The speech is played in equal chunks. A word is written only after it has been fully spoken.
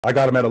I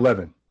got him at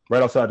 11,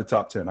 right outside the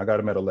top 10. I got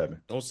him at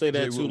 11. Don't say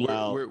that too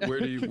loud. Where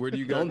do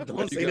you got?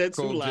 Don't say that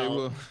too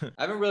loud.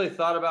 I haven't really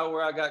thought about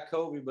where I got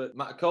Kobe, but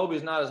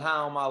Kobe's not as high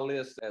on my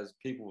list as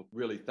people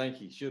really think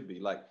he should be.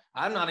 Like,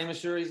 I'm not even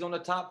sure he's on the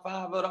top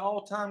 5 of the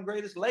all-time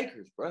greatest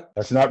Lakers, bro.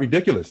 That's not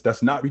ridiculous.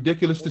 That's not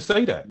ridiculous to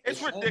say that.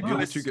 It's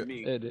ridiculous to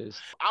me. It is.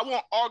 I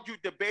won't argue,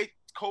 debate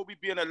Kobe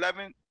being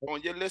 11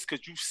 on your list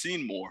because you've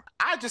seen more.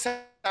 I just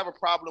have a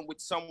problem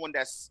with someone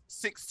that's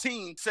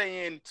 16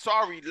 saying,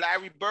 sorry,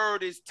 Larry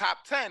Bird is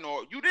top 10,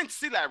 or you didn't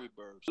see Larry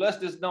Bird. Let's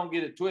just don't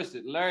get it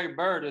twisted. Larry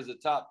Bird is a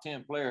top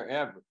 10 player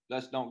ever.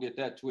 Let's don't get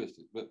that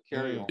twisted, but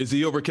carry on. Is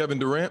he over Kevin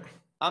Durant?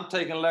 I'm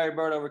taking Larry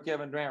Bird over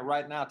Kevin Durant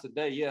right now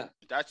today, yeah.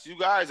 That's you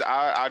guys.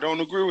 I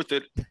don't agree with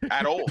it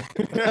at all.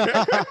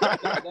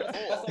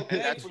 That's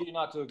okay for you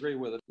not to agree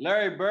with it.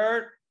 Larry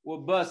Bird will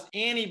bust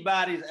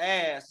anybody's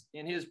ass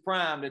in his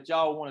prime that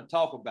y'all want to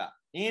talk about.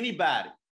 Anybody.